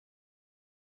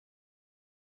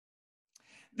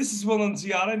This is Will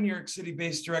Nunziata, New York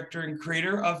City-based director and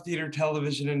creator of theater,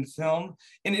 television, and film.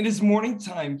 And it is morning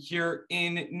time here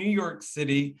in New York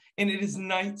City, and it is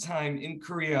nighttime in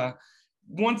Korea.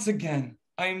 Once again,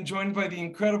 I am joined by the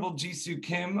incredible Jisoo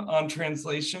Kim on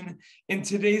translation, and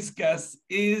today's guest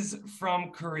is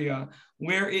from Korea,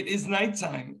 where it is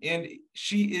nighttime, and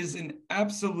she is an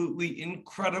absolutely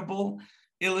incredible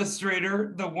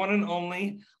illustrator, the one and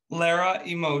only LARA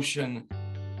Emotion.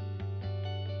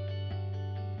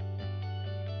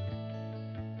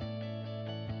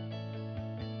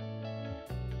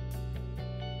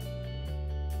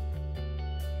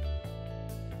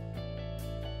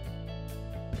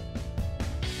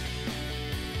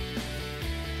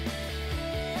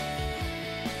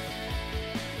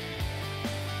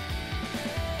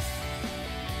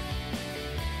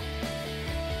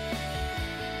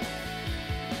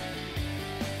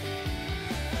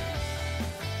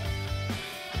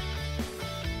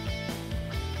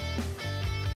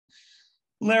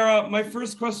 Lara, my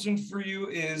first question for you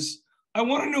is, I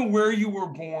want to know where you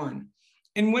were born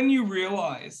and when you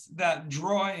realized that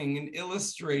drawing and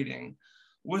illustrating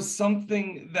was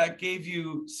something that gave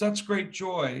you such great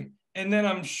joy. And then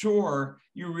I'm sure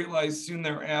you realized soon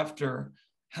thereafter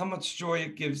how much joy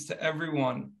it gives to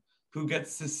everyone who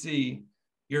gets to see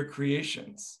your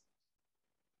creations.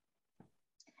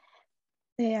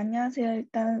 네, 안녕하세요.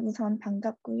 일단 우선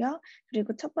반갑고요.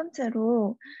 그리고 첫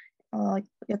번째로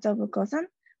여쭤볼 것은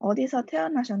어디서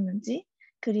태어나셨는지,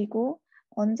 그리고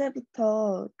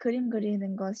언제부터 그림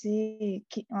그리는 것을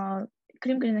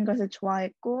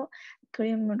좋아했고,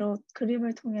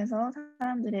 그림을 통해서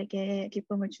사람들에게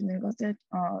기쁨을 주는 것을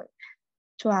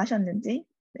좋아하셨는지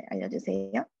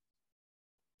알려주세요.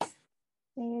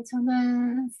 네,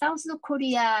 저는 사우스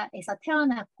코리아에서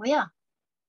태어났고요.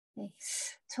 네,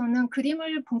 저는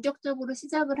그림을 본격적으로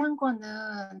시작을 한 거는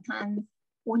한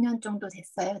 5년 정도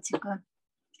됐어요, 지금.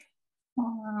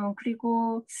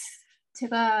 그리고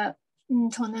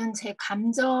저는 제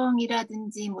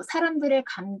감정이라든지 뭐 사람들의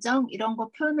감정 이런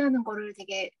거 표현하는 거를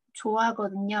되게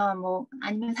좋아하거든요. 뭐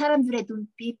아니면 사람들의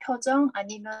눈빛, 표정,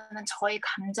 아니면 저의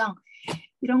감정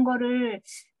이런 거를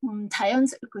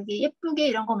그게 예쁘게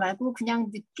이런 거 말고 그냥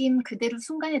느낌 그대로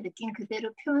순간의 느낌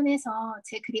그대로 표현해서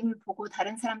제 그림을 보고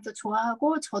다른 사람도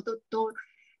좋아하고 저도 또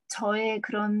저의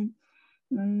그런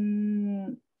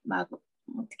막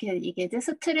어떻게 얘기해야 돼?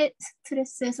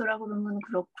 스트레스 해소라고 그러면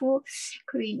그렇고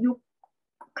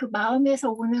그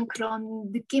마음에서 오는 그런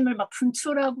느낌을 막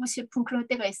분출하고 싶은 그럴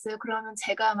때가 있어요. 그러면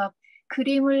제가 막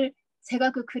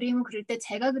제가 그 그림을 그릴 때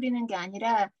제가 그리는 게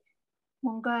아니라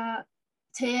뭔가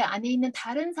제 안에 있는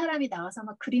다른 사람이 나와서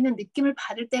막 그리는 느낌을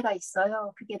받을 때가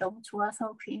있어요. 그게 너무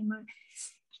좋아서 그림을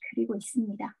그리고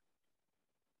있습니다.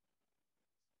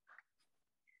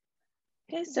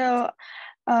 Okay, so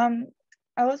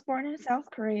I was born in South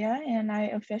Korea and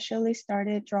I officially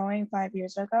started drawing 5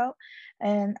 years ago.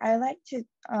 And I like to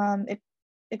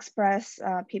express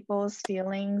people's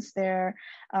feelings, their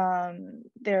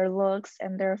looks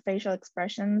and their facial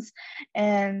expressions.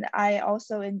 And I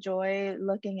also enjoy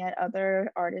looking at other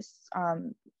artists'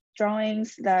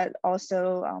 drawings that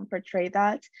also portray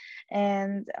that.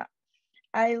 And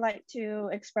I like to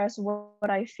express what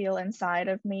I feel inside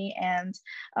of me, and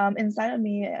inside of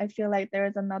me, I feel like there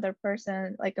is another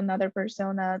person, like another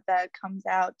persona that comes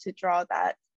out to draw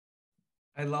that.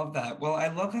 I love that. Well, I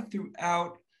love that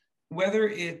throughout, whether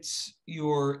it's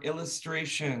your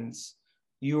illustrations,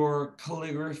 your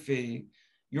calligraphy,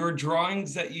 your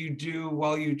drawings that you do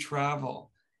while you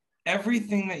travel,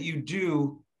 everything that you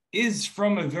do is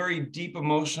from a very deep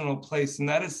emotional place, and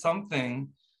that is something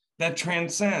that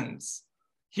transcends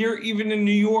here, even in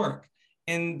New York.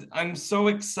 And I'm so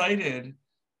excited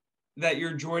that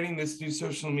you're joining this new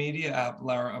social media app,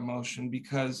 LARA Emotion,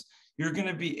 because you're going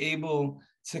to be able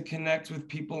to connect with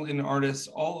people and artists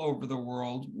all over the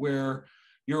world, where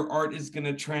your art is going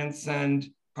to transcend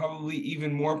probably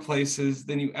even more places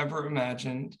than you ever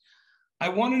imagined. I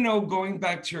want to know, going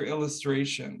back to your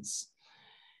illustrations,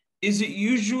 is it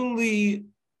usually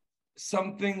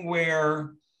something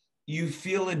where you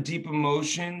feel a deep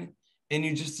emotion and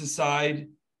you just decide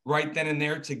right then and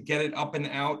there to get it up and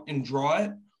out and draw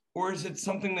it? Or is it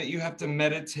something that you have to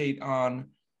meditate on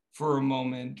for a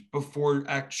moment before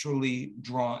actually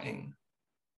drawing?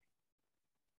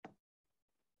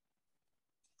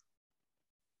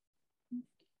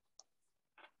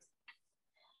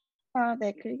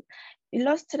 네,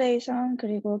 일러스트레이션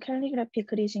그리고 캘리그래피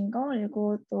그리신 거,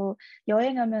 그리고 또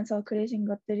여행하면서 그리신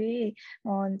것들이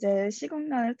이제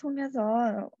시공간을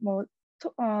통해서 뭐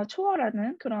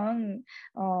초월하는 그런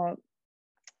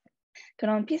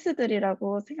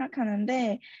피스들이라고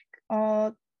생각하는데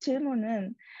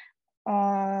질문은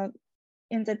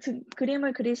이제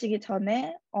그림을 그리시기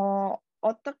전에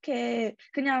어떻게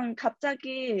그냥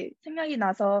갑자기 생각이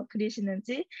나서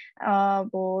그리시는지,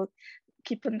 뭐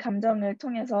깊은 감정을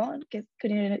통해서 이렇게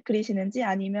그리시는지,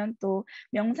 아니면 또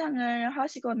명상을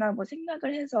하시거나 뭐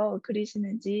생각을 해서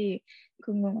그리시는지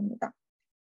궁금합니다.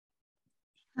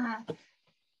 아,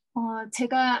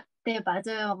 제가 네,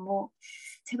 맞아요. 뭐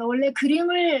제가 원래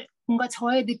그림을 뭔가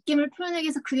저의 느낌을 표현하기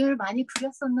위해서 그림을 많이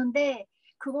그렸었는데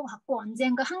그거 갖고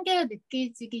언젠가 한계가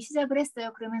느껴지기 시작을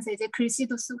했어요. 그러면서 이제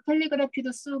글씨도 쓰고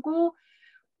캘리그래피도 쓰고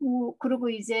뭐 그리고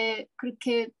이제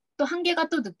그렇게 또 한계가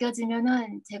또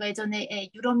느껴지면은 제가 예전에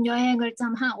유럽 여행을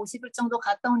좀 한 50일 정도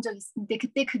갔다 온 적이 있는데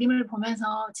그때 그림을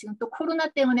보면서 지금 또 코로나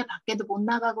때문에 밖에도 못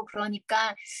나가고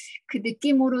그러니까 그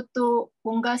느낌으로 또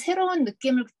뭔가 새로운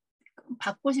느낌을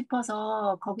받고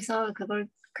싶어서 거기서 그걸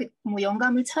뭐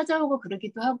영감을 찾아오고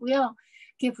그러기도 하고요.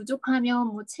 그게 부족하면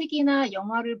뭐 책이나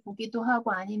영화를 보기도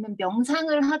하고 아니면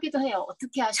명상을 하기도 해요.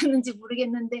 어떻게 아셨는지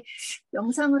모르겠는데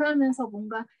명상을 하면서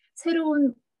뭔가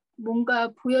새로운 뭔가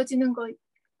보여지는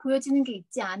게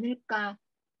있지 않을까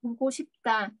보고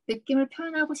싶다, 느낌을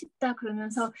표현하고 싶다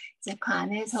그러면서 이제 그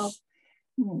안에서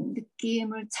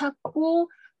느낌을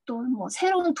찾고 또 뭐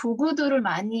새로운 도구들을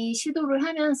많이 시도를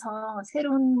하면서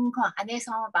새로운 거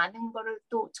안에서 많은 거를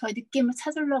또 저의 느낌을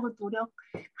찾으려고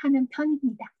노력하는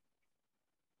편입니다.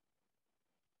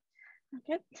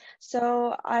 Okay,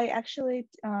 so I actually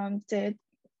did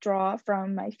draw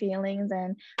from my feelings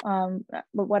and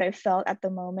what I felt at the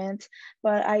moment,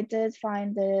 but I did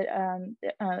find it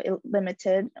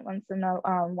limited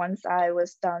once I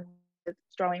was done with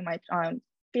drawing my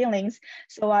feelings.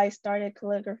 So I started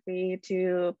calligraphy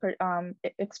to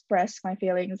express my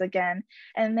feelings again,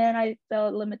 and then I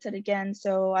felt limited again.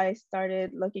 So I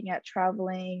started looking at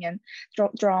traveling and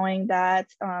drawing that.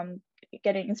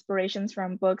 Getting inspirations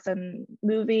from books and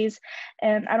movies.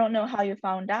 And I don't know how you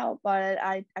found out, but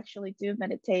I actually do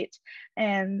meditate.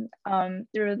 And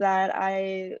through that,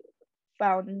 I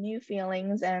found new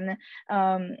feelings, and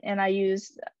I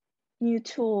use new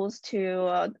tools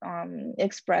to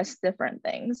express different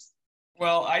things.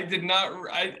 Well, I did not,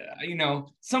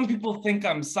 some people think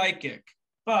I'm psychic,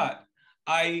 but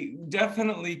I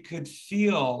definitely could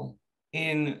feel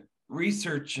in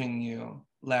researching you,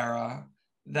 Lara,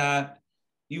 that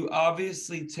you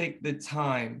obviously take the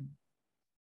time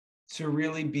to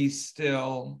really be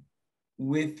still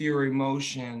with your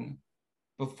emotion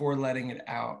before letting it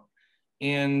out.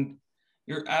 And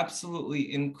you're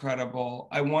absolutely incredible.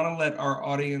 I want to let our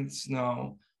audience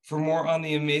know, for more on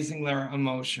the amazing Lara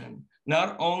Emotion,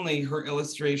 not only her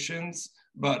illustrations,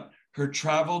 but her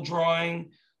travel drawing,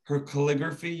 her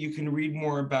calligraphy. You can read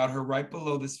more about her right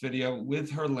below this video with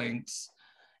her links.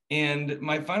 And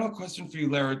my final question for you,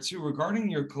 Lara, too, regarding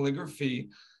your calligraphy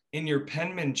and your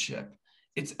penmanship,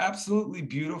 it's absolutely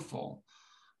beautiful.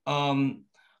 And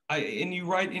you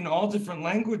write in all different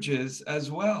languages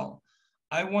as well.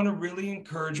 I want to really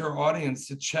encourage our audience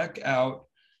to check out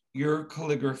your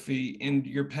calligraphy and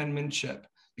your penmanship,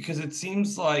 because it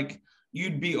seems like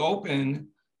you'd be open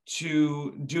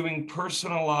to doing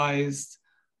personalized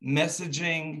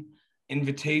messaging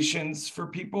invitations for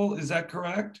people. Is that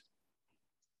correct?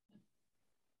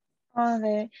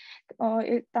 네.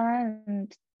 일단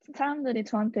사람들이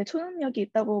저한테 초능력이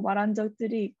있다고 말한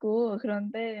적들이 있고,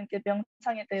 그런데 이렇게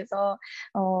명상에 대해서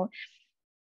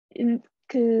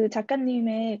그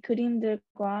작가님의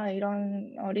그림들과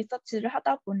이런 리서치를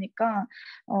하다 보니까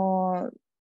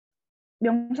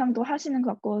명상도 하시는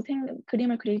것 같고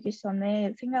그림을 그리기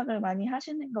전에 생각을 많이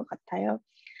하시는 것 같아요.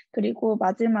 그리고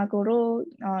마지막으로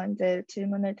이제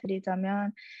질문을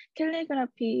드리자면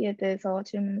캘리그라피에 대해서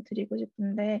질문을 드리고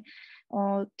싶은데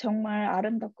정말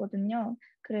아름답거든요.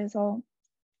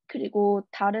 그리고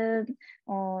다른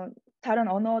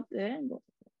언어들도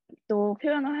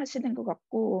표현을 하시는 것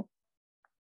같고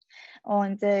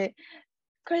이제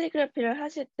캘리그라피를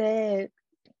하실 때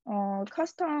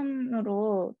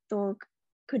커스텀으로 또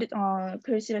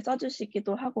글씨를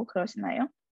써주시기도 하고 그러시나요?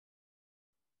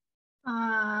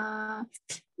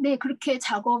 네, 그렇게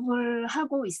작업을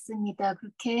하고 있습니다.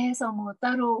 그렇게 해서 뭐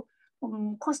따로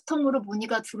커스텀으로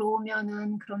문의가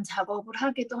들어오면은 그런 작업을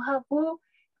하기도 하고,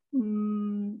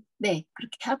 네,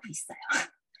 그렇게 하고 있어요.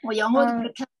 뭐 영어도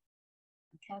그렇게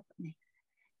하고, 네.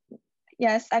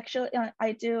 Yes, actually,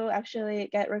 I do actually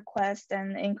get requests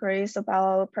and inquiries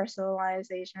about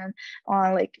personalization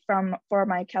for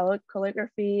my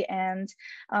calligraphy, and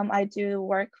I do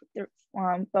work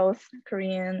both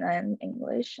Korean and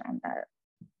English on that.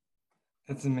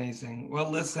 That's amazing. Well,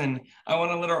 listen, I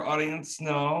want to let our audience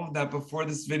know that before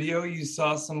this video, you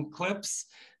saw some clips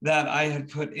that I had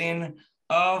put in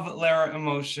of LARA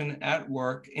Emotion at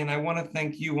work. And I want to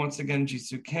thank you once again,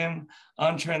 Jisoo Kim,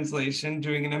 on translation,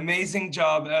 doing an amazing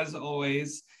job as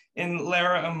always in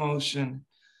LARA Emotion.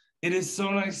 It is so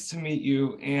nice to meet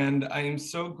you, and I am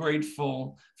so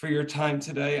grateful for your time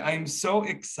today. I am so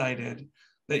excited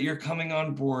that you're coming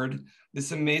on board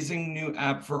this amazing new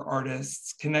app for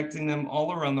artists, connecting them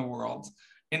all around the world.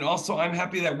 And also, I'm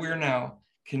happy that we're now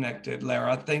connected,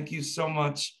 Lara. Thank you so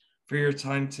much for your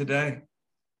time today.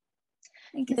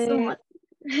 Thank you so much.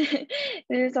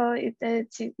 그래서 이제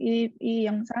이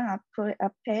영상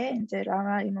앞에 이제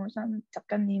라라 이모션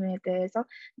작가님에 대해서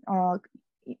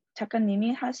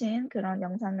작가님이 하신 그런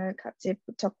영상을 같이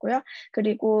붙였고요.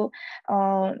 그리고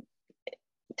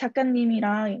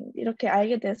작가님이랑 이렇게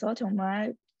알게 돼서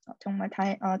정말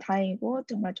다행이고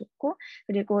정말 좋고,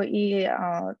 그리고 이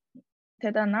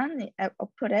대단한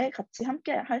어플에 같이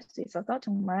함께 할 수 있어서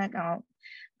정말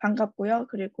반갑고요.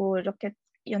 그리고 이렇게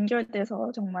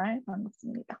연결돼서 정말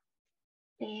반갑습니다.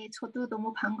 네, 저도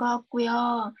너무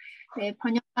반가웠고요. 네,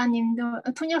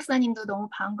 통역사님도 너무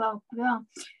반가웠고요.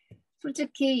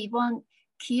 솔직히 이번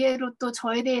기회로 또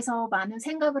저에 대해서 많은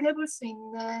생각을 해볼 수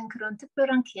있는 그런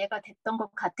특별한 기회가 됐던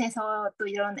것 같아서, 또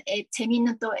이런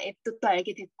재미있는 또 앱도 또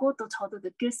알게 됐고, 또 저도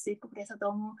느낄 수 있고, 그래서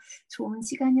너무 좋은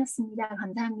시간이었습니다.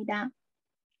 감사합니다.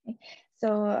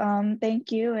 So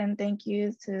thank you, and thank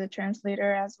you to the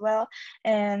translator as well.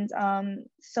 And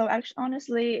so actually,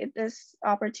 honestly, this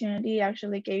opportunity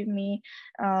actually gave me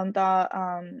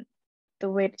the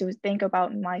way to think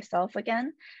about myself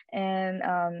again. And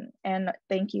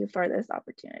thank you for this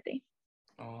opportunity.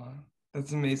 Oh,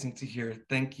 that's amazing to hear.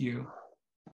 Thank you.